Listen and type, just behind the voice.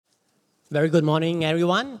Very good morning,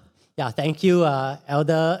 everyone. Thank you,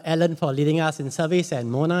 Elder Alan, for leading us in service, and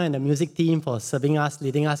Mona and the music team for serving us,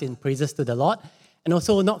 leading us in praises to the Lord. And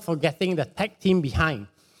also not forgetting the tech team behind.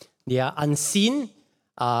 They are unseen,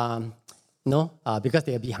 because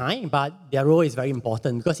they are behind, but their role is very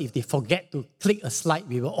important, because if they forget to click a slide,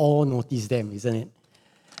 we will all notice them, isn't it?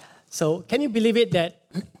 So can you believe it that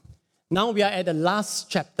now we are at the last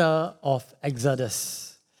chapter of Exodus?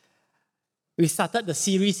 We started the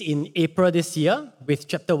series in April this year with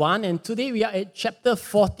chapter 1, and today we are at chapter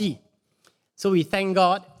 40. So we thank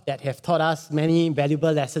God that have taught us many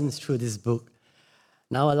valuable lessons through this book.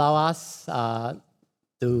 Now allow us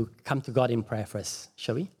to come to God in prayer first,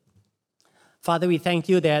 shall we? Father, we thank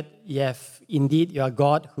you that you are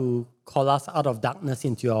God who called us out of darkness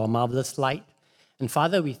into your marvelous light. And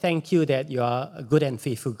Father, we thank you that you are a good and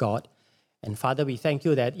faithful God. And Father, we thank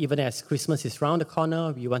you that even as Christmas is round the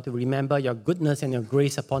corner, we want to remember your goodness and your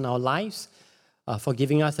grace upon our lives, for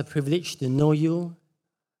giving us the privilege to know you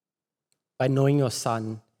by knowing your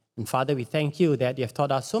Son. And Father, we thank you that you have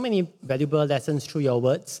taught us so many valuable lessons through your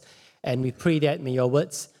words. And we pray that may your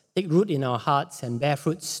words take root in our hearts and bear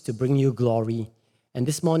fruits to bring you glory. And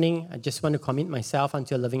this morning, I just want to commit myself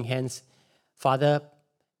unto your loving hands. Father,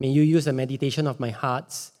 may you use the meditation of my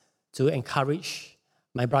heart to encourage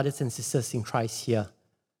my brothers and sisters in Christ here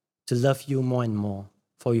to love you more and more.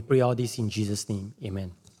 For we pray all this in Jesus' name.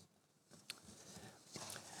 Amen.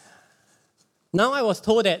 Now, I was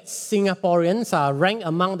told that Singaporeans are ranked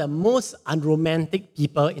among the most unromantic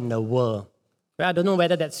people in the world. Well, I don't know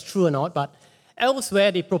whether that's true or not, but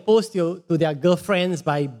elsewhere they propose to their girlfriends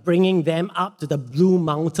by bringing them up to the Blue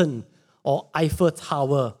Mountain or Eiffel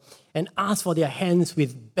Tower and ask for their hands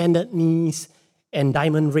with bended knees and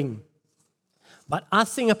diamond ring. But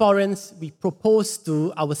us Singaporeans, we propose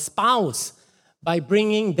to our spouse by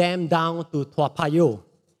bringing them down to Toa Payoh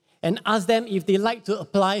and ask them if they like to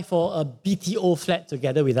apply for a BTO flat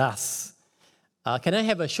together with us. Can I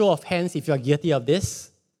have a show of hands if you're guilty of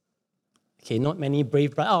this? Okay, not many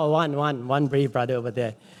brave brothers. Oh, one brave brother over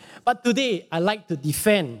there. But today, I like to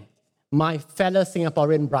defend my fellow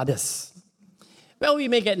Singaporean brothers. Well, we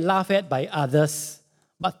may get laughed at by others,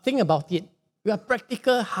 but think about it. We are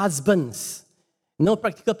practical husbands.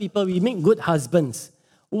 Practical people, we make good husbands.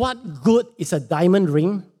 What good is a diamond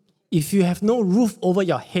ring if you have no roof over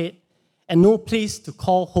your head and no place to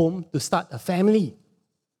call home to start a family?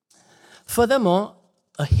 Furthermore,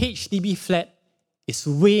 a HDB flat is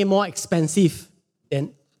way more expensive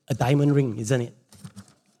than a diamond ring, isn't it?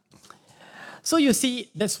 So you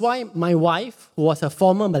see, that's why my wife, who was a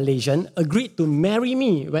former Malaysian, agreed to marry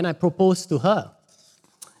me when I proposed to her.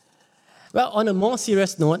 Well, on a more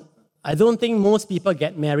serious note, I don't think most people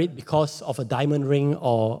get married because of a diamond ring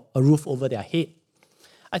or a roof over their head.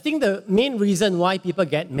 I think the main reason why people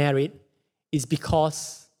get married is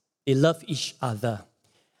because they love each other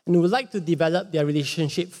and would like to develop their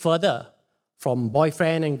relationship further from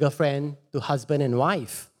boyfriend and girlfriend to husband and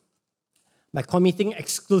wife by committing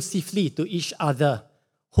exclusively to each other,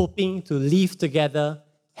 hoping to live together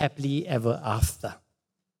happily ever after.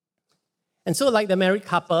 And so, like the married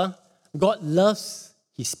couple, God loves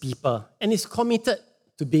His people and is committed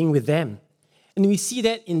to being with them. And we see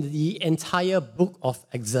that in the entire book of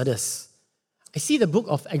Exodus. I see the book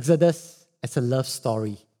of Exodus as a love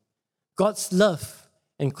story. God's love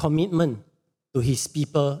and commitment to His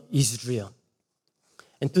people, Israel.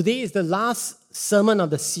 And today is the last sermon of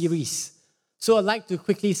the series. So I'd like to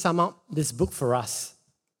quickly sum up this book for us.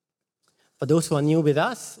 For those who are new with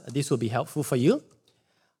us, this will be helpful for you.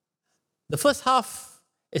 The first half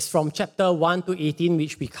is from chapter 1 to 18,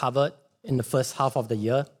 which we covered in the first half of the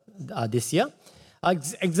year, this year.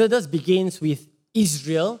 Exodus begins with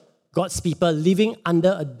Israel, God's people, living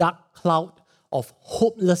under a dark cloud of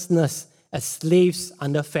hopelessness as slaves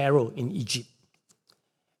under Pharaoh in Egypt.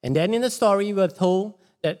 And then in the story, we're told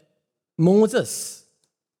that Moses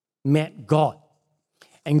met God.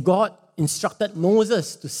 And God instructed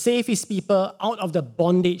Moses to save his people out of the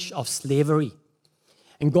bondage of slavery.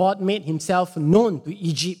 And God made himself known to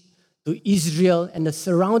Egypt, to Israel, and the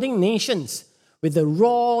surrounding nations with the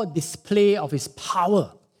raw display of his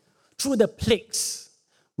power. Through the plagues,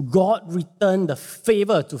 God returned the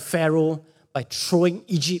favor to Pharaoh by throwing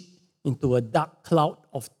Egypt into a dark cloud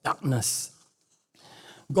of darkness.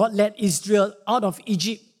 God led Israel out of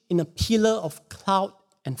Egypt in a pillar of cloud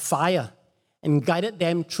and fire and guided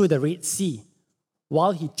them through the Red Sea,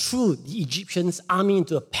 while he threw the Egyptians' army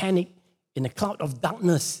into a panic in a cloud of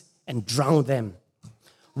darkness and drowned them,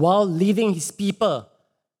 while leading his people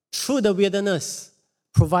through the wilderness,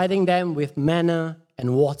 providing them with manna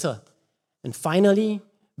and water, and finally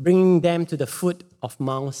bringing them to the foot of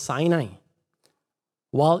Mount Sinai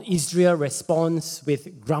while Israel responds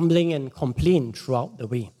with grumbling and complaint throughout the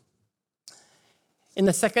way. In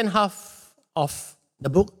the second half of the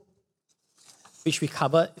book, which we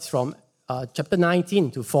covered, it's from chapter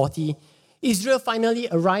 19 to 40, Israel finally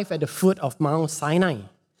arrived at the foot of Mount Sinai.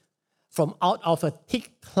 From out of a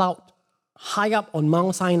thick cloud high up on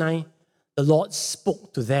Mount Sinai, the Lord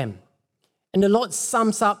spoke to them. And the Lord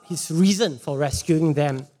sums up his reason for rescuing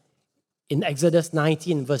them in Exodus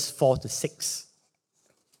 19, verse 4 to 6.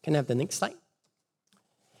 Can I have the next slide?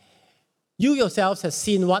 You yourselves have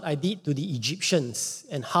seen what I did to the Egyptians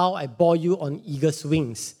and how I bore you on eagle's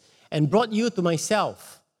wings and brought you to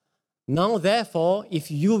myself. Now, therefore, if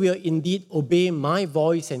you will indeed obey my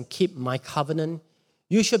voice and keep my covenant,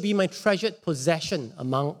 you shall be my treasured possession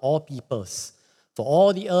among all peoples. For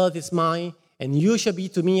all the earth is mine, and you shall be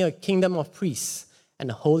to me a kingdom of priests and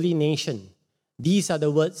a holy nation. These are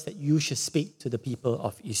the words that you should speak to the people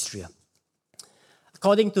of Israel.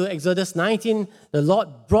 According to Exodus 19, the Lord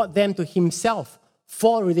brought them to himself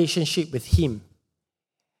for a relationship with him.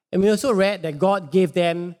 And we also read that God gave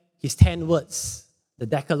them his 10 words, the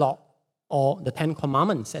Decalogue, or the 10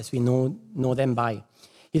 Commandments, as we know them by.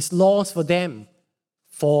 His laws for them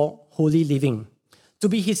for holy living, to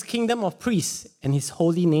be his kingdom of priests and his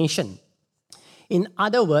holy nation. In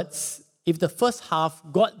other words, if the first half,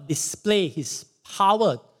 God displayed his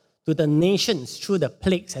power to the nations through the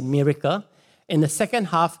plagues and miracle, in the second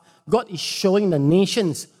half, God is showing the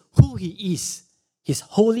nations who he is, his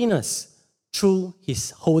holiness, through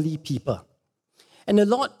his holy people. And the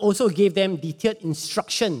Lord also gave them detailed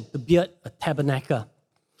instruction to build a tabernacle.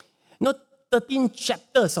 13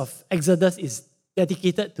 chapters of Exodus is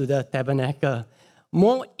dedicated to the tabernacle.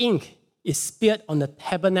 More ink is spilled on the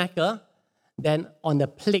tabernacle than on the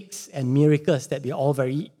plagues and miracles that we're all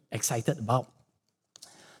very excited about.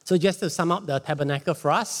 So just to sum up the tabernacle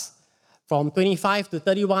for us, from 25 to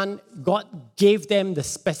 31, God gave them the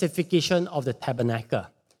specification of the tabernacle.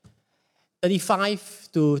 35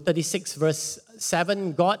 to 36, verse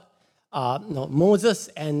 7, Moses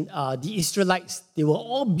and the Israelites, they were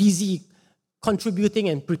all busy contributing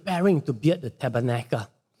and preparing to build the tabernacle.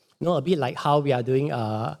 A bit like how we are doing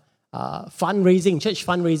fundraising, church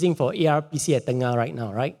fundraising for ARPC at Tengah right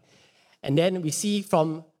now, right? And then we see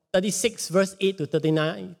from 36, verse 8 to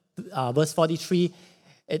 39, verse 43,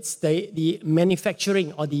 it's the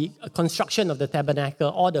manufacturing or the construction of the tabernacle,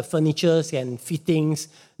 all the furnitures and fittings.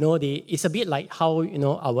 It's a bit like how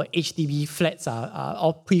our HDB flats are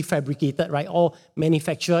all prefabricated, right? All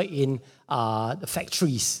manufactured in the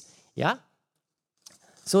factories. Yeah.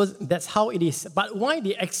 So that's how it is. But why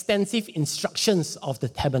the extensive instructions of the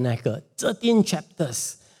tabernacle? 13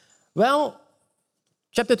 chapters. Well,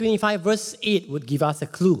 chapter 25, verse 8 would give us a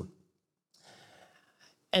clue.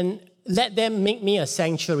 And let them make me a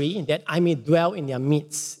sanctuary that I may dwell in their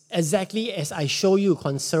midst, exactly as I show you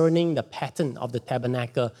concerning the pattern of the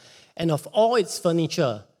tabernacle and of all its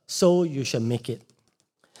furniture, so you shall make it.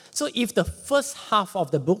 So if the first half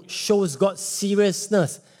of the book shows God's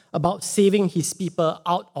seriousness about saving his people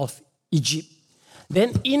out of Egypt,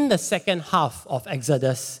 then in the second half of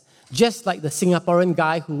Exodus, just like the Singaporean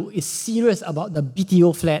guy who is serious about the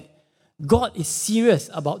BTO flat, God is serious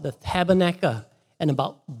about the tabernacle and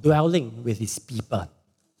about dwelling with his people.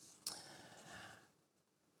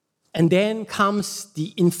 And then comes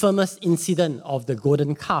the infamous incident of the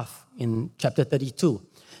golden calf in chapter 32.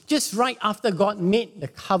 Just right after God made the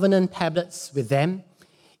covenant tablets with them,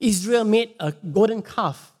 Israel made a golden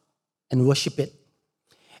calf and worshiped it.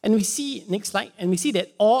 And we see, next slide, and we see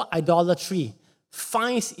that all idolatry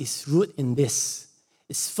finds its root in this.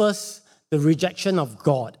 It's first the rejection of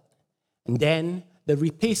God, and then the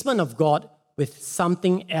replacement of God with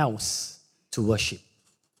something else to worship.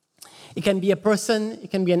 It can be a person,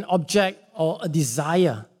 it can be an object, or a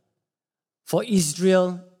desire. For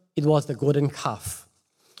Israel, it was the golden calf.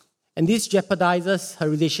 And this jeopardizes her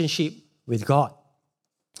relationship with God.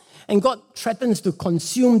 And God threatens to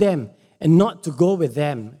consume them and not to go with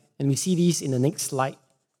them. And we see this in the next slide,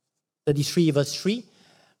 33 verse 3.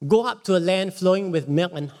 Go up to a land flowing with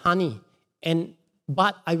milk and honey,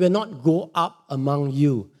 but I will not go up among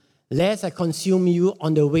you, lest I consume you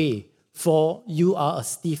on the way, for you are a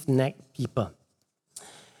stiff-necked people.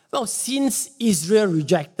 Well, since Israel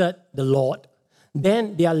rejected the Lord,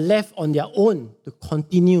 then they are left on their own to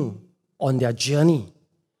continue on their journey.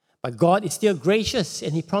 But God is still gracious,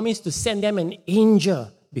 and he promised to send them an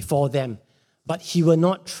angel before them, but he will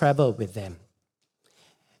not travel with them.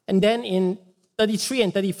 And then in 33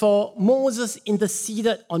 and 34, Moses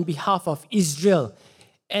interceded on behalf of Israel,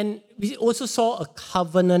 and we also saw a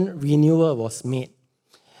covenant renewal was made.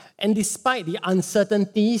 And despite the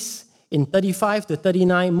uncertainties, in 35 to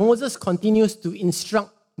 39, Moses continues to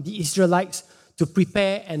instruct the Israelites to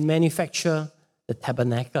prepare and manufacture the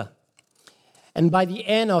tabernacle. And by the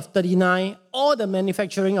end of 39, all the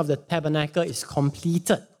manufacturing of the tabernacle is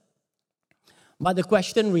completed. But the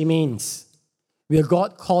question remains, will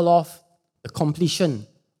God call off the completion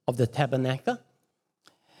of the tabernacle?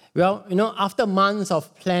 Well, after months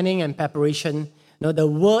of planning and preparation, the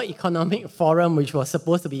World Economic Forum, which was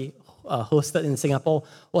supposed to be hosted in Singapore,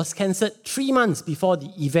 was cancelled 3 months before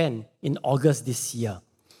the event in August this year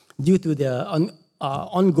due to the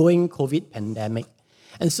ongoing COVID pandemic.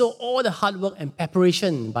 And so all the hard work and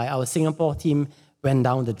preparation by our Singapore team went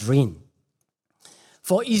down the drain.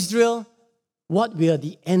 For Israel, what will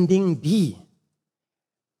the ending be?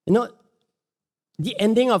 The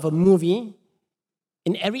ending of a movie,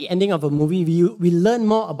 in every ending of a movie, we learn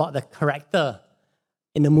more about the character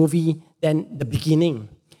in the movie than the beginning,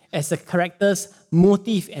 as the character's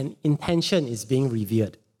motive and intention is being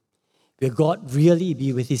revealed. Will God really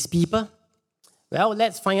be with his people? Well,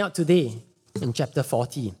 let's find out today in chapter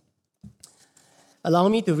 40. Allow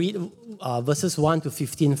me to read verses 1 to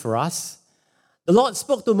 15 for us. The Lord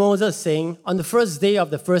spoke to Moses, saying, "On the first day of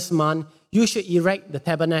the first month, you should erect the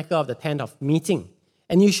tabernacle of the tent of meeting,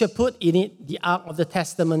 and you should put in it the ark of the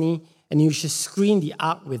testimony, and you should screen the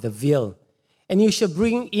ark with a veil. And you should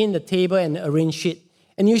bring in the table and arrange it,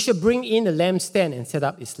 and you should bring in the lampstand and set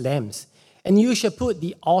up its lamps. And you shall put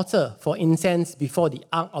the altar for incense before the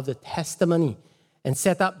ark of the testimony, and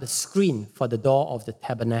set up the screen for the door of the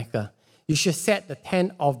tabernacle. You should set the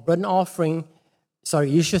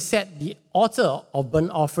altar of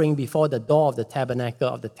burnt offering before the door of the tabernacle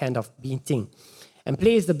of the tent of meeting, and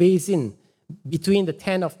place the basin between the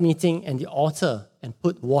tent of meeting and the altar, and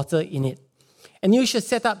put water in it. And you shall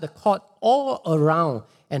set up the court all around,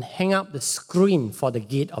 and hang up the screen for the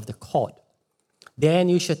gate of the court. Then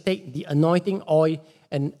you shall take the anointing oil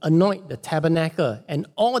and anoint the tabernacle and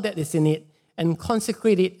all that is in it, and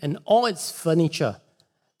consecrate it and all its furniture,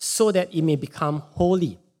 so that it may become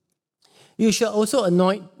holy. You shall also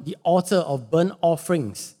anoint the altar of burnt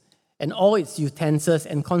offerings and all its utensils,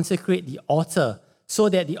 and consecrate the altar, so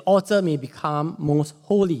that the altar may become most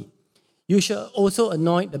holy. You shall also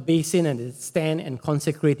anoint the basin and the stand and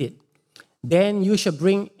consecrate it. Then you shall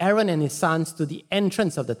bring Aaron and his sons to the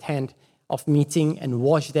entrance of the tent of meeting and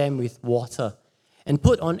wash them with water, and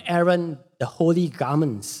put on Aaron the holy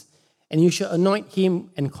garments. And you shall anoint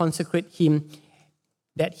him and consecrate him,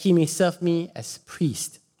 that he may serve me as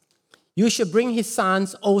priest. You shall bring his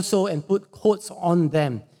sons also and put coats on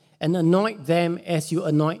them, and anoint them as you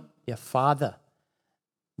anoint their father,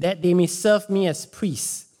 that they may serve me as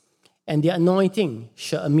priests. And the anointing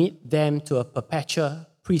shall admit them to a perpetual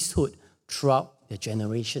priesthood throughout their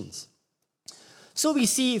generations." So we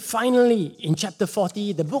see finally in chapter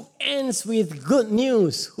 40, the book ends with good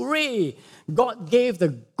news. Hooray! God gave the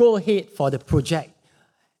go-ahead for the project.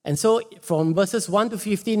 And so from verses 1 to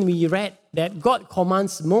 15, we read that God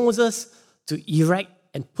commands Moses to erect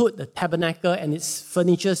and put the tabernacle and its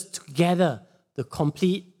furniture together to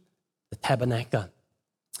complete the tabernacle.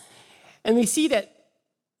 And we see that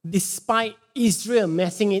despite Israel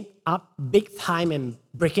messing it up big time and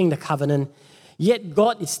breaking the covenant, yet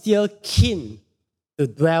God is still keen to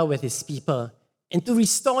dwell with his people and to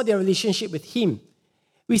restore their relationship with him.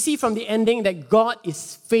 We see from the ending that God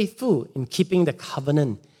is faithful in keeping the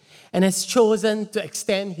covenant and has chosen to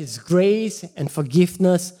extend his grace and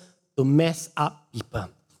forgiveness to mess up people.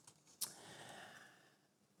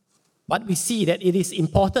 But we see that it is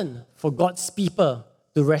important for God's people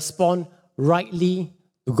to respond rightly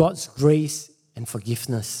to God's grace and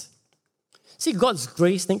forgiveness. See, God's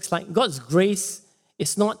grace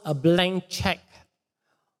is not a blank check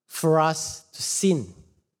for us to sin.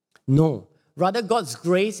 No. Rather, God's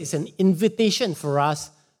grace is an invitation for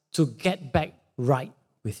us to get back right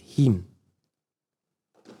with him.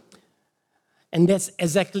 And that's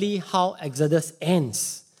exactly how Exodus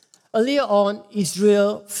ends. Earlier on,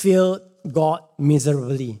 Israel failed God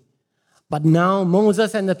miserably. But now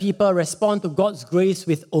Moses and the people respond to God's grace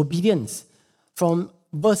with obedience. From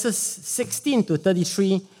verses 16 to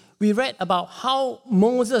 33, we read about how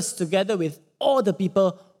Moses, together with all the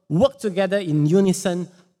people, worked together in unison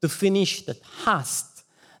to finish the task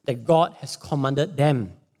that God has commanded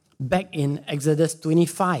them back in Exodus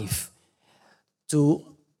 25, to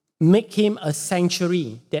make him a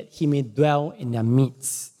sanctuary that he may dwell in their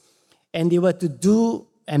midst. And they were to do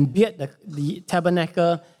and build the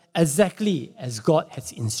tabernacle exactly as God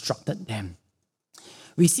has instructed them.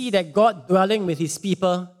 We see that God dwelling with his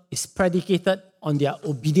people is predicated on their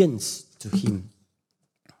obedience to him.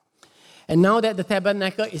 And now that the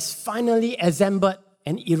tabernacle is finally assembled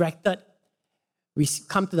and erected, we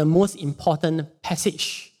come to the most important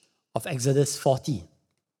passage of Exodus 40.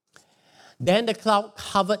 Then the cloud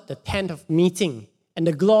covered the tent of meeting, and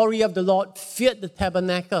the glory of the Lord filled the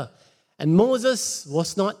tabernacle. And Moses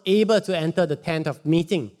was not able to enter the tent of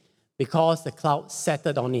meeting because the cloud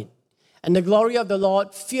settled on it. And the glory of the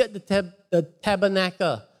Lord filled the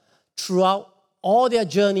tabernacle throughout all their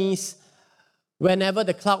journeys. Whenever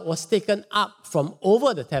the cloud was taken up from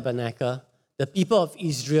over the tabernacle, the people of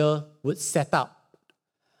Israel would set up.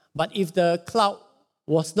 But if the cloud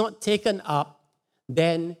was not taken up,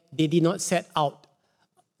 then they did not set out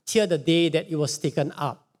till the day that it was taken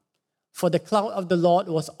up. For the cloud of the Lord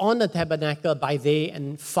was on the tabernacle by day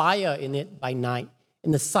and fire in it by night,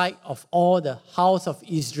 in the sight of all the house of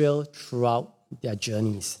Israel throughout their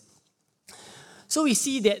journeys. So we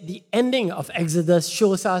see that the ending of Exodus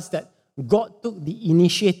shows us that God took the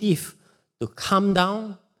initiative to come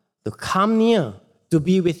down, to come near, to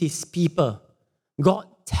be with his people. God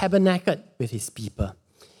tabernacled with his people.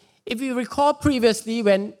 If you recall previously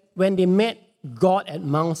when they met God at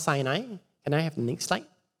Mount Sinai, can I have the next slide?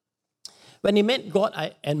 When they met God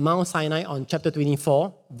at Mount Sinai on chapter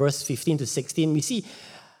 24, verse 15 to 16, we see,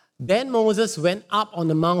 then Moses went up on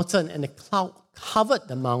the mountain and the cloud covered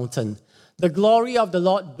the mountain. The glory of the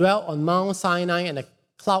Lord dwelt on Mount Sinai and the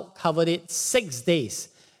cloud covered it 6 days.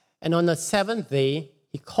 And on the seventh day,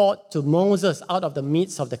 he called to Moses out of the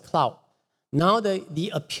midst of the cloud. Now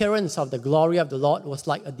the appearance of the glory of the Lord was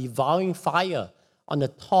like a devouring fire on the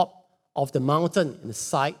top of the mountain in the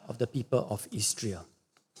sight of the people of Israel.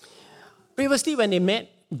 Previously, when they met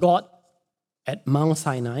God at Mount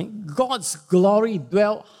Sinai, God's glory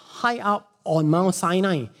dwelt high up on Mount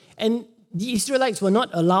Sinai, and the Israelites were not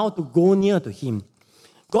allowed to go near to him.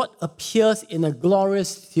 God appears in a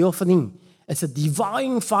glorious theophany as a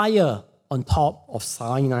devouring fire on top of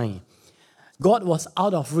Sinai. God was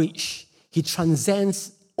out of reach. He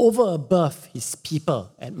transcends over above his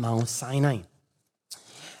people at Mount Sinai.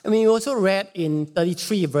 And we also read in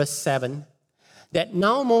 33 verse 7 that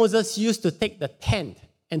now Moses used to take the tent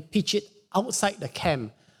and pitch it outside the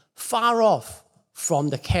camp, far off from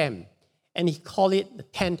the camp, and he called it the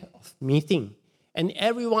tent of meeting. And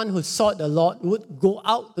everyone who sought the Lord would go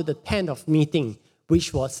out to the tent of meeting,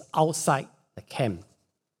 which was outside the camp.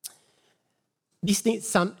 This needs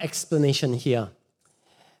some explanation here.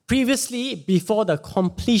 Previously, before the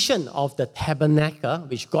completion of the tabernacle,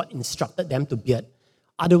 which God instructed them to build,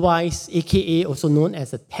 otherwise, aka also known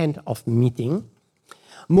as the tent of meeting,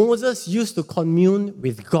 Moses used to commune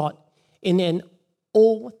with God in an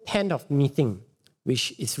old tent of meeting,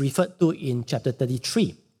 which is referred to in chapter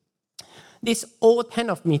 33. This old tent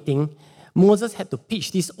of meeting, Moses had to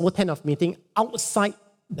pitch this old tent of meeting outside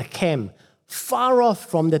the camp, far off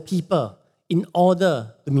from the people, in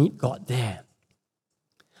order to meet God there.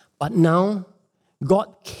 But now,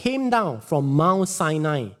 God came down from Mount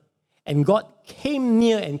Sinai, and God came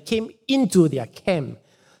near and came into their camp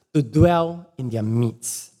to dwell in their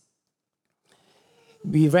midst.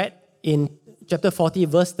 We read in chapter 40,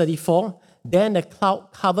 verse 34, then the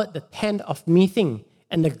cloud covered the tent of meeting,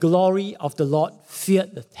 and the glory of the Lord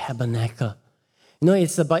filled the tabernacle. You know,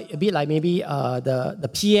 it's a bit like maybe the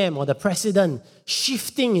PM or the president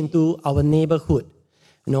shifting into our neighborhood.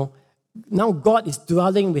 You know, now God is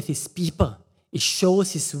dwelling with his people. It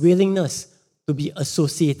shows his willingness to be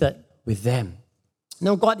associated with them.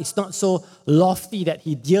 Now, God is not so lofty that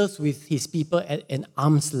he deals with his people at an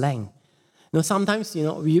arm's length. You know, sometimes,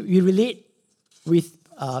 we relate with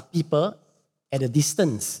people at a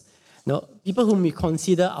distance. You know, people whom we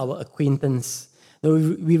consider our acquaintance. You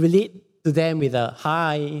know, we relate to them with a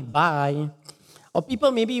hi, bye. Or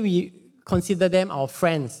people, maybe we consider them our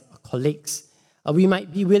friends, or colleagues. We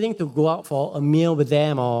might be willing to go out for a meal with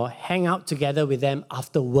them or hang out together with them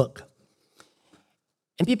after work.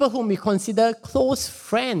 And people whom we consider close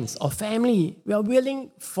friends or family, we are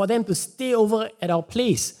willing for them to stay over at our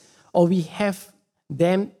place, or we have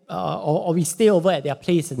them, or we stay over at their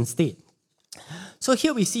place instead. So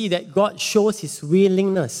here we see that God shows his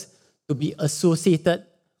willingness to be associated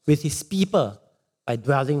with his people by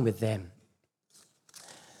dwelling with them.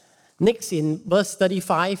 Next, in verse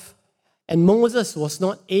 35, and Moses was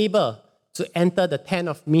not able to enter the tent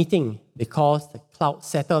of meeting because the cloud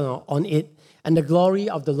settled on it, and the glory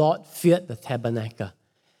of the Lord filled the tabernacle.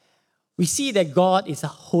 We see that God is a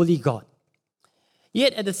holy God.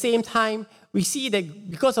 Yet at the same time, we see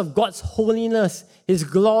that because of God's holiness, his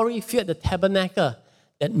glory filled the tabernacle,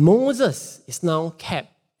 that Moses is now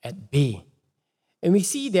kept at bay. And we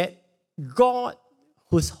see that God,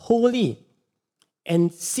 who's holy,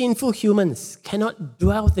 and sinful humans cannot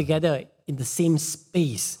dwell together in the same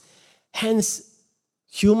space. Hence,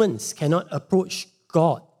 humans cannot approach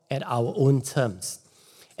God at our own terms.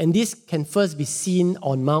 And this can first be seen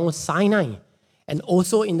on Mount Sinai and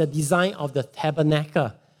also in the design of the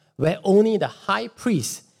tabernacle, where only the high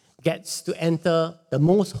priest gets to enter the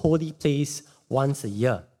most holy place once a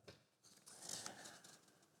year.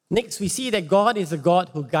 Next, we see that God is a God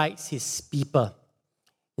who guides his people.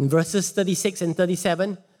 In verses 36 and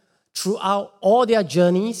 37, throughout all their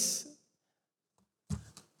journeys,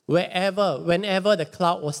 whenever the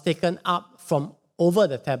cloud was taken up from over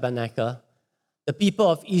the tabernacle, the people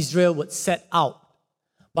of Israel would set out.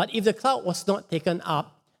 But if the cloud was not taken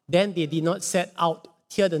up, then they did not set out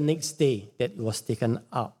till the next day that it was taken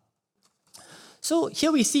up. So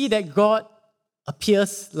here we see that God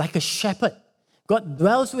appears like a shepherd. God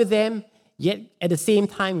dwells with them, yet at the same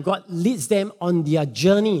time, God leads them on their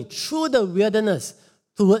journey through the wilderness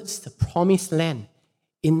towards the promised land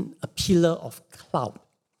in a pillar of cloud.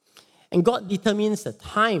 And God determines the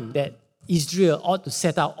time that Israel ought to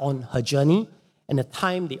set out on her journey and the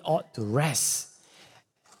time they ought to rest.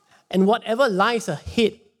 And whatever lies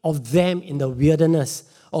ahead of them in the wilderness,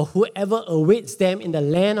 or whoever awaits them in the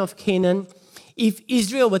land of Canaan, if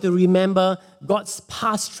Israel were to remember God's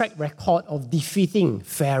past track record of defeating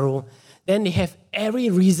Pharaoh, then they have every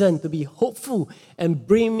reason to be hopeful and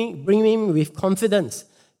brimming with confidence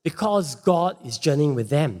because God is journeying with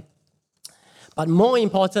them. But more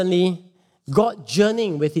importantly, God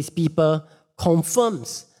journeying with his people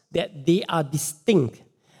confirms that they are distinct,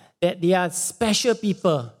 that they are special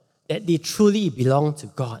people, that they truly belong to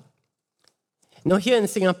God. Now, here in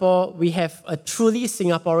Singapore, we have a truly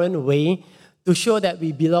Singaporean way to show that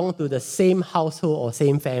we belong to the same household or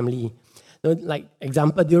same family. Like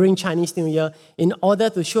example, during Chinese New Year, in order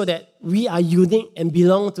to show that we are unique and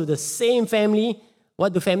belong to the same family,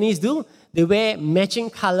 what do families do? They wear matching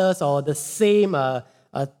colors or the same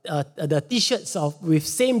the t-shirts with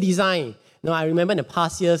same design. Now, I remember in the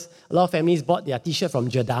past years, a lot of families bought their t-shirt from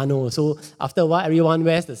Giordano. So after a while, everyone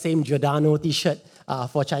wears the same Giordano t-shirt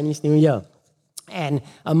for Chinese New Year. And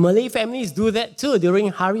Malay families do that too during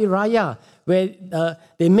Hari Raya, where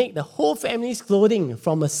they make the whole family's clothing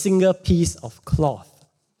from a single piece of cloth.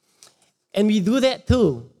 And we do that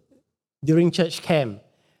too during church camp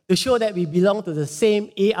to show that we belong to the same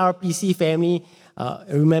ARPC family.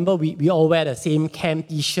 Remember, we all wear the same camp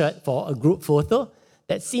t-shirt for a group photo.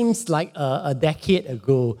 That seems like a decade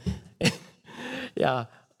ago. Yeah.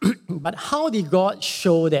 But how did God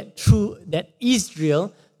show that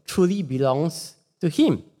Israel truly belongs to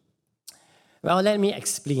him? Well, let me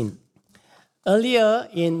explain. Earlier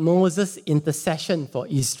in Moses' intercession for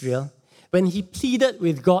Israel, when he pleaded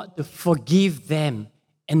with God to forgive them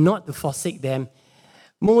and not to forsake them,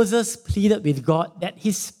 Moses pleaded with God that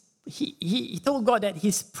he told God that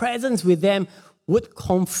his presence with them would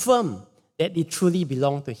confirm that they truly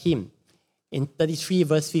belong to him. In 33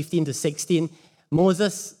 verse 15 to 16,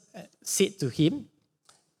 Moses said to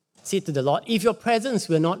the Lord, if your presence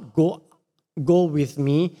will not go with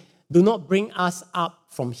me, do not bring us up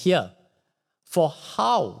from here. For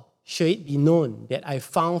how shall it be known that I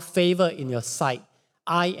found favor in your sight,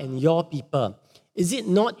 I and your people? Is it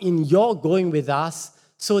not in your going with us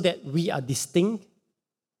so that we are distinct,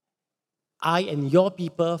 I and your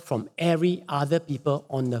people, from every other people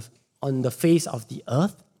on the face of the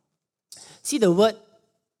earth? See, the word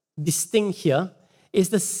distinct here has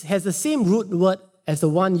the same root word as the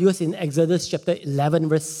one used in Exodus chapter 11,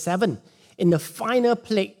 verse 7, in the final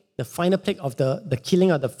plague of the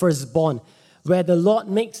killing of the firstborn, where the Lord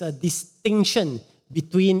makes a distinction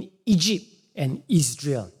between Egypt and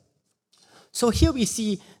Israel. So here we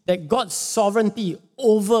see that God's sovereignty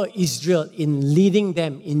over Israel in leading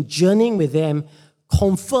them, in journeying with them,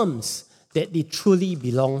 confirms that they truly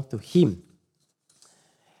belong to him.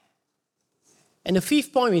 And the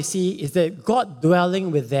fifth point we see is that God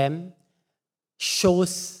dwelling with them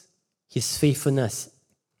shows his faithfulness.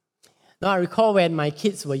 Now, I recall when my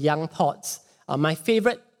kids were young tots, my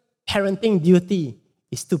favorite parenting duty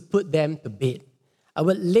is to put them to bed. I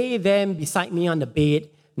would lay them beside me on the bed,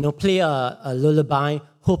 play a lullaby,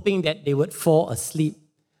 hoping that they would fall asleep.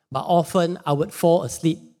 But often, I would fall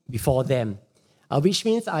asleep before them, which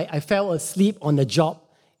means I fell asleep on the job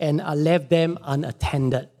and I left them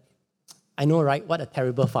unattended. I know, right? What a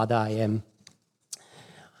terrible father I am.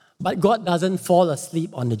 But God doesn't fall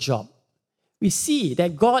asleep on the job. We see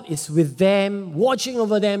that God is with them, watching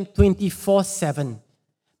over them 24/7.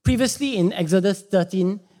 Previously in Exodus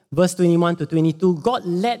 13, verse 21 to 22, God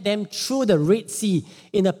led them through the Red Sea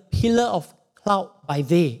in a pillar of cloud by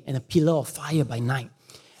day and a pillar of fire by night.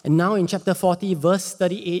 And now in chapter 40, verse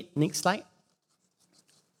 38, next slide.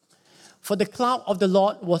 For the cloud of the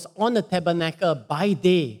Lord was on the tabernacle by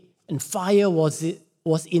day, and fire was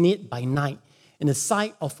in it by night, in the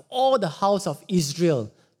sight of all the house of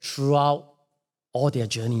Israel throughout all their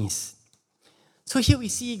journeys. So here we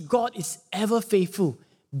see God is ever faithful,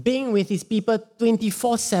 being with his people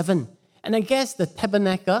 24/7. And I guess the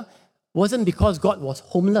tabernacle wasn't because God was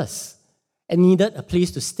homeless and needed a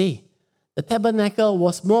place to stay. The tabernacle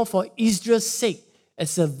was more for Israel's sake,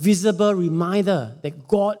 as a visible reminder that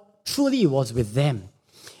God truly was with them.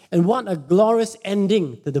 And what a glorious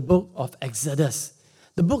ending to the book of Exodus.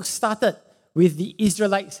 The book started with the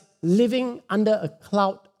Israelites living under a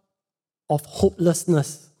cloud of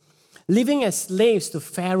hopelessness, living as slaves to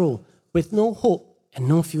Pharaoh with no hope and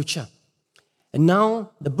no future. And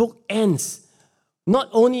now the book ends not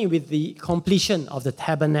only with the completion of the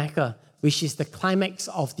tabernacle, which is the climax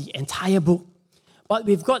of the entire book, but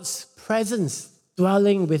with God's presence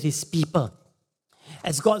dwelling with his people.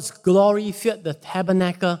 As God's glory filled the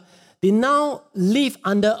tabernacle, they now live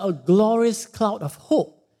under a glorious cloud of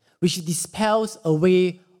hope, which dispels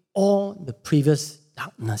away all the previous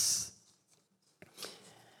darkness.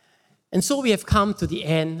 And so we have come to the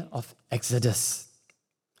end of Exodus.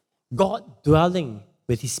 God dwelling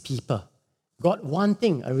with his people, God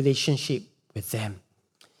wanting a relationship with them.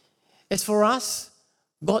 As for us,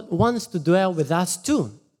 God wants to dwell with us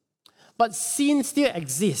too. But sin still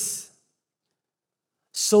exists.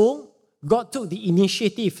 So, God took the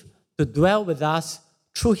initiative to dwell with us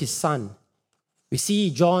through his Son. We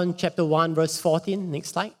see John chapter 1, verse 14. Next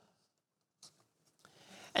slide.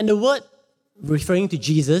 And the Word, referring to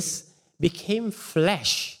Jesus, became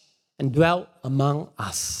flesh and dwelt among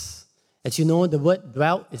us. As you know, the word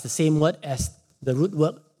dwelt is the same word as the root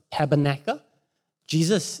word tabernacle.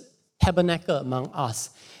 Jesus tabernacle among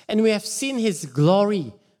us. And we have seen his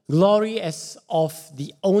glory as of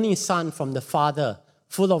the only Son from the Father,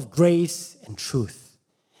 full of grace and truth.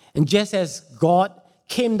 And just as God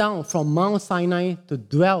came down from Mount Sinai to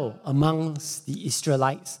dwell amongst the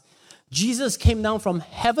Israelites, Jesus came down from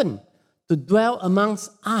heaven to dwell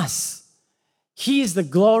amongst us. He is the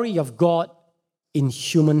glory of God in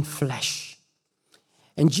human flesh.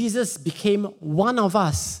 And Jesus became one of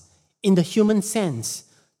us in the human sense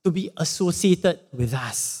to be associated with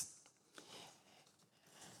us.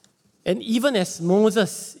 And even as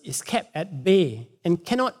Moses is kept at bay and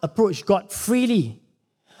cannot approach God freely,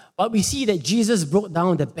 but we see that Jesus broke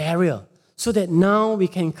down the barrier so that now we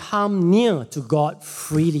can come near to God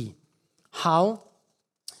freely. How?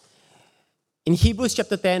 In Hebrews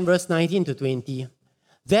chapter 10, verse 19 to 20,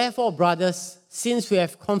 therefore, brothers, since we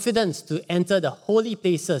have confidence to enter the holy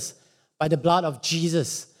places by the blood of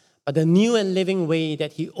Jesus, by the new and living way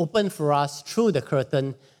that he opened for us through the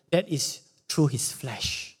curtain, that is through his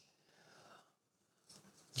flesh.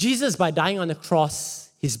 Jesus, by dying on the cross,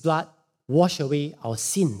 his blood washed away our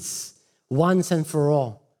sins once and for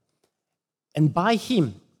all. And by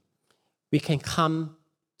him, we can come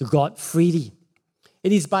to God freely.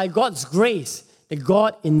 It is by God's grace that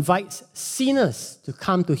God invites sinners to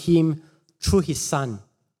come to him through his Son.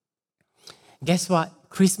 Guess what?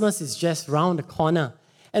 Christmas is just round the corner.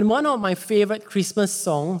 And one of my favorite Christmas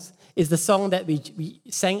songs is the song that we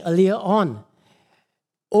sang earlier on.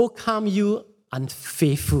 O come you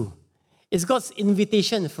unfaithful. It's God's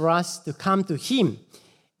invitation for us to come to him.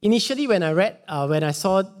 Initially, when I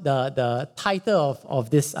saw the title of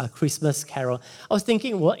this Christmas carol, I was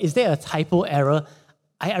thinking, well, is there a typo error?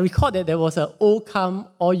 I recall that there was a "O come,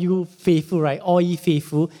 all you faithful," right? All ye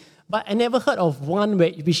faithful. But I never heard of one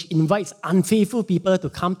which invites unfaithful people to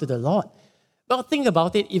come to the Lord. Well, think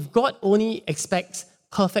about it. If God only expects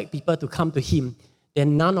perfect people to come to him,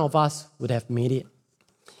 then none of us would have made it.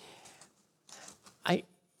 I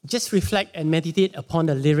just reflect and meditate upon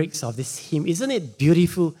the lyrics of this hymn. Isn't it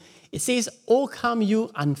beautiful? It says, "O come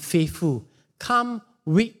you unfaithful, come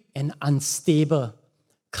weak and unstable.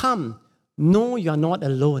 Come, know you are not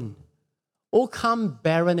alone. O come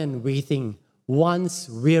barren and waiting, once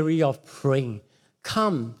weary of praying.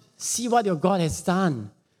 Come, see what your God has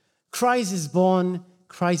done. Christ is born,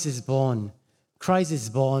 Christ is born, Christ is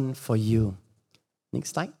born for you."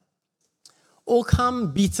 Next slide. O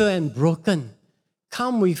come bitter and broken,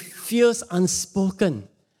 come with fears unspoken.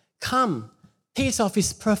 Come, taste of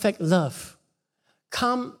his perfect love.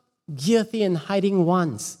 Come, guilty and hiding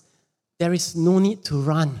ones. There is no need to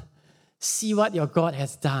run. See what your God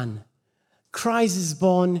has done. Christ is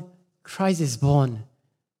born, Christ is born,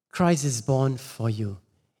 Christ is born for you.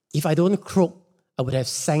 If I don't croak, I would have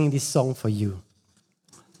sang this song for you.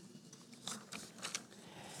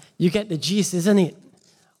 You get the gist, isn't it?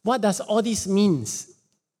 What does all this mean?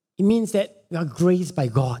 It means that we are graced by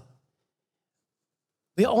God.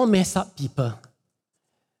 We're all messed up people.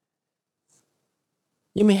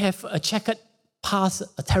 You may have a checkered past,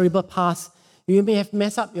 a terrible past. You may have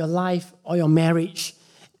messed up your life or your marriage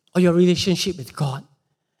or your relationship with God.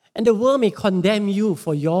 And the world may condemn you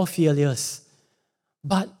for your failures.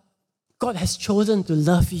 But God has chosen to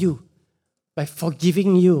love you by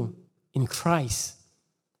forgiving you in Christ.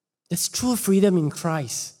 There's true freedom in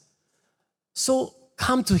Christ. So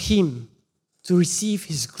come to Him to receive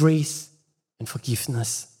His grace and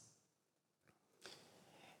forgiveness.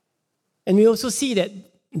 And we also see that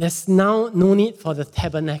there's now no need for the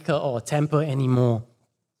tabernacle or temple anymore.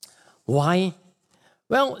 Why?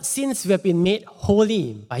 Well, since we have been made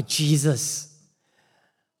holy by Jesus,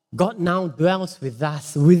 God now dwells with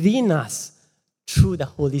us, within us, through the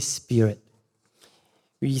Holy Spirit.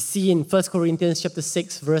 We see in 1 Corinthians chapter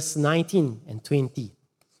 6, verse 19 and 20.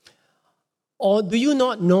 Or do you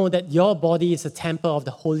not know that your body is a temple of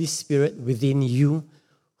the Holy Spirit within you,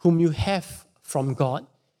 whom you have from God?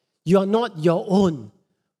 You are not your own,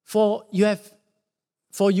 for you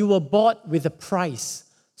were bought with a price.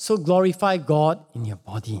 So glorify God in your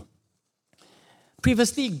body.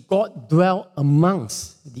 Previously, God dwelt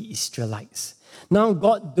amongst the Israelites. Now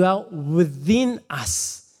God dwelt within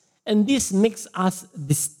us. And this makes us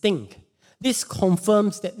distinct. This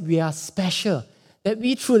confirms that we are special, that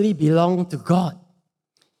we truly belong to God.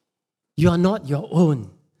 You are not your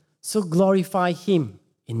own. So glorify Him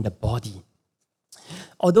in the body.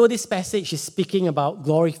 Although this passage is speaking about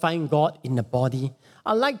glorifying God in the body,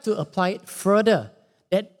 I'd like to apply it further,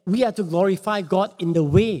 that we are to glorify God in the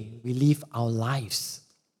way we live our lives.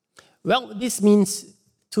 Well, this means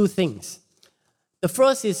two things. The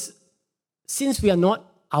first is, since we are not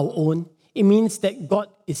our own, it means that God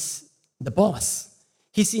is the boss.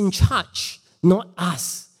 He's in charge, not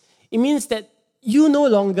us. It means that you no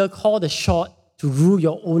longer call the shot to rule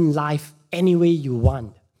your own life any way you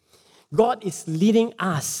want. God is leading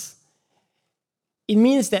us. It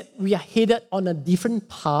means that we are headed on a different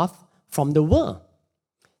path from the world.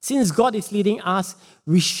 Since God is leading us,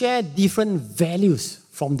 we share different values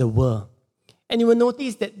from the world. And you will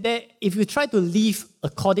notice that if you try to live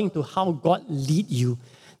according to how God leads you,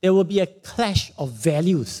 there will be a clash of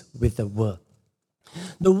values with the world.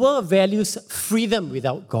 The world values freedom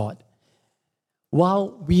without God,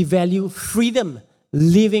 while we value freedom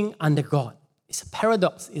living under God. It's a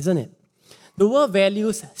paradox, isn't it? The world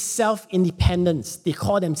values self-independence. They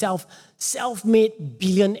call themselves self-made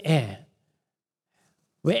billionaire,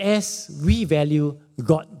 whereas we value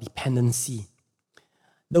God dependency.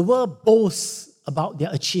 The world boasts about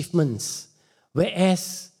their achievements,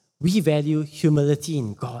 whereas we value humility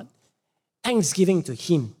in God, thanksgiving to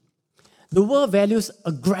Him. The world values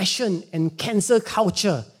aggression and cancel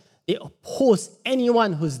culture. They oppose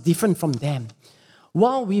anyone who's different from them,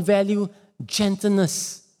 while we value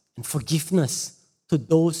gentleness and forgiveness to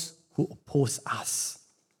those who oppose us.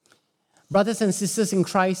 Brothers and sisters in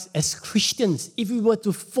Christ, as Christians, if we were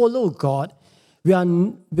to follow God, we are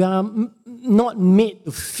not made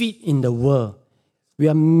to fit in the world. We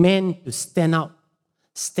are meant to stand out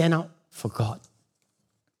for God.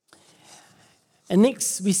 And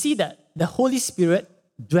next, we see that the Holy Spirit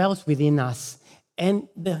dwells within us, and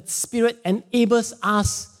the Spirit enables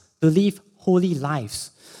us to live holy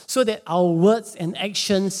lives, so that our words and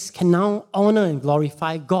actions can now honor and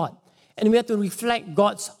glorify God. And we have to reflect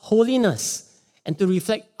God's holiness and to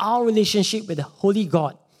reflect our relationship with the Holy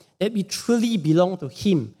God, that we truly belong to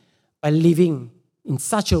Him by living in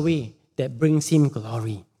such a way that brings Him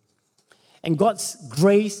glory. And God's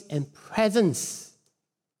grace and presence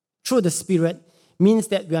through the Spirit means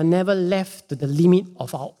that we are never left to the limit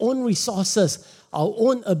of our own resources, our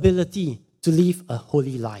own ability to live a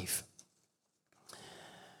holy life.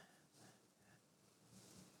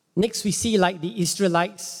 Next, we see, like the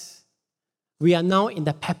Israelites, we are now in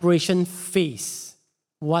the preparation phase.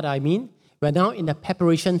 What I mean? We are now in the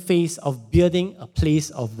preparation phase of building a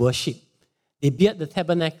place of worship. They built the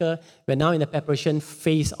tabernacle. We're now in the preparation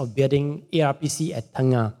phase of building ARPC at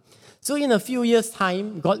Tengah. So in a few years'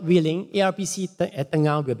 time, God willing, ARPC at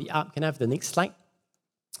Tengah will be up. Can I have the next slide?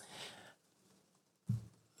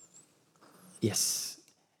 Yes.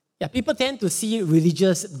 Yeah, people tend to see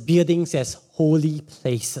religious buildings as holy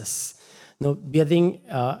places. The building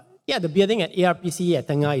at ARPC at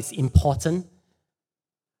Tengah is important.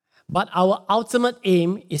 But our ultimate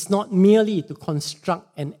aim is not merely to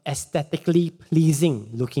construct an aesthetically pleasing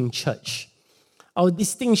looking church. Our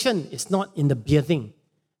distinction is not in the building,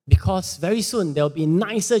 because very soon there will be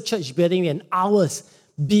nicer church building than ours,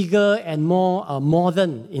 bigger and more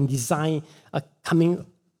modern in design, coming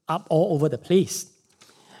up all over the place.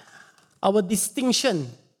 Our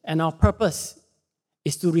distinction and our purpose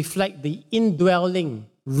is to reflect the indwelling,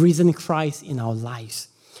 risen Christ in our lives.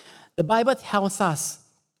 The Bible tells us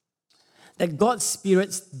that God's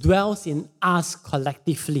Spirit dwells in us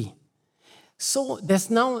collectively. So there's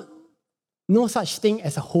now no such thing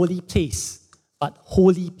as a holy place, but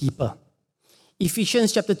holy people.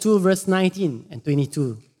 Ephesians chapter 2, verse 19 and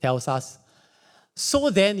 22 tells us, "So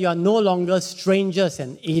then you are no longer strangers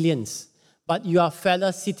and aliens, but you are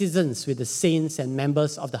fellow citizens with the saints and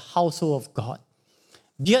members of the household of God,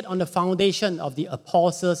 built on the foundation of the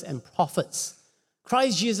apostles and prophets,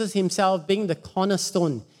 Christ Jesus himself being the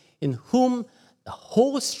cornerstone, in whom the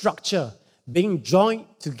whole structure, being joined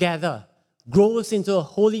together, grows into a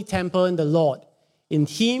holy temple in the Lord. In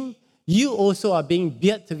him, you also are being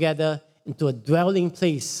built together into a dwelling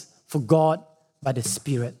place for God by the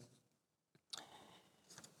Spirit."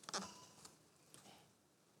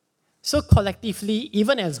 So collectively,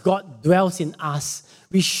 even as God dwells in us,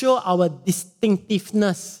 we show our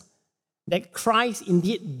distinctiveness that Christ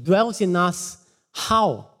indeed dwells in us.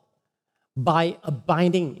 How? By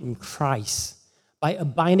abiding in Christ, by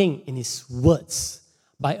abiding in His words,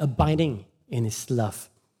 by abiding in His love.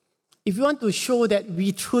 If you want to show that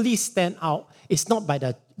we truly stand out, it's not by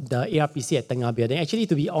the ARPC at Tengah building. Actually,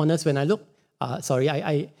 to be honest, when I look,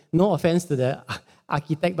 no offense to the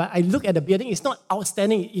architect, but I look at the building, it's not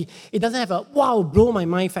outstanding. It doesn't have a wow, blow my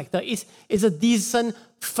mind factor. It's a decent,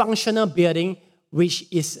 functional building which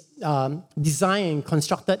is designed and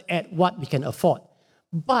constructed at what we can afford.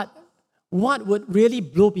 But what would really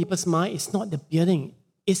blow people's mind is not the building.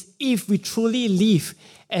 It's if we truly live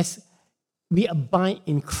as we abide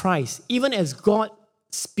in Christ. Even as God's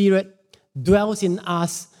Spirit dwells in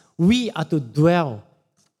us, we are to dwell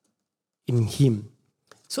in Him.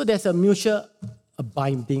 So there's a mutual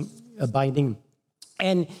abiding.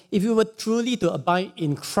 And if we were truly to abide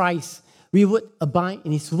in Christ, we would abide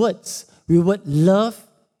in His words. We would love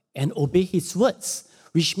and obey His words,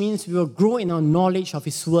 which means we will grow in our knowledge of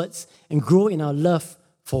His words and grow in our love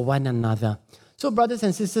for one another. So brothers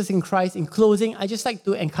and sisters in Christ, in closing, I just like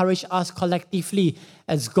to encourage us collectively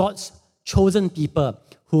as God's chosen people,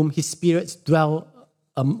 whom His Spirit dwell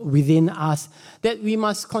within us, that we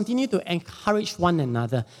must continue to encourage one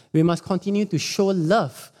another. We must continue to show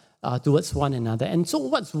love towards one another. And so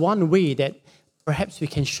what's one way that perhaps we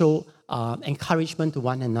can show encouragement to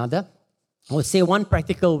one another? I would say one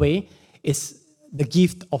practical way is the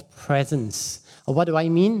gift of presence. What do I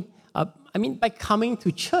mean? I mean by coming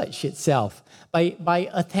to church itself, by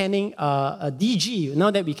attending a DG.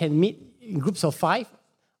 Now that we can meet in groups of 5.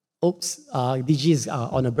 DG is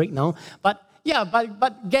on a break now. But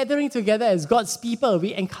gathering together as God's people,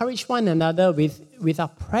 we encourage one another with our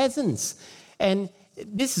presence. And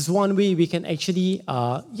this is one way we can actually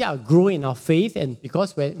grow in our faith. And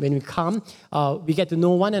because when we come, we get to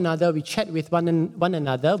know one another, we chat with one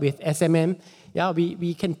another, with SMM.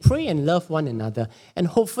 We can pray and love one another. And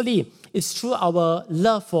hopefully, it's through our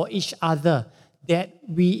love for each other that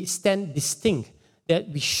we stand distinct, that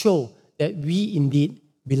we show that we indeed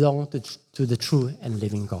belong to the true and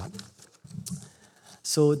living God.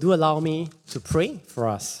 So do allow me to pray for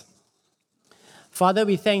us. Father,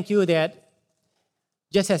 we thank you that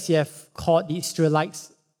just as you have called the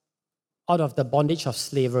Israelites out of the bondage of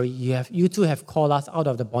slavery, you too have called us out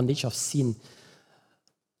of the bondage of sin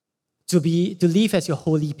to live as your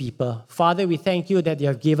holy people. Father, we thank you that you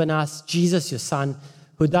have given us Jesus, your Son,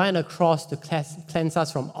 who died on the cross to cleanse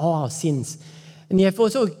us from all our sins. And you have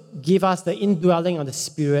also given us the indwelling of the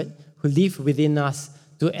Spirit who lives within us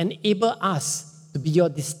to enable us to be your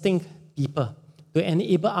distinct people, to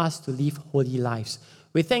enable us to live holy lives.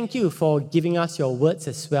 We thank you for giving us your words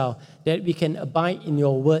as well, that we can abide in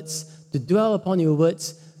your words, to dwell upon your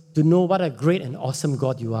words, to know what a great and awesome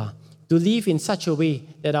God you are, to live in such a way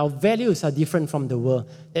that our values are different from the world,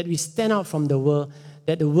 that we stand out from the world,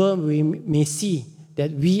 that the world may see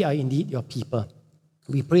that we are indeed your people.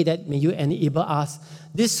 We pray that may you enable us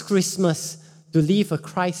this Christmas to live a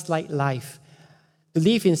Christ-like life, to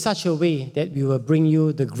live in such a way that we will bring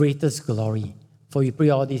you the greatest glory. For we pray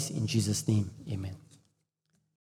all this in Jesus' name. Amen.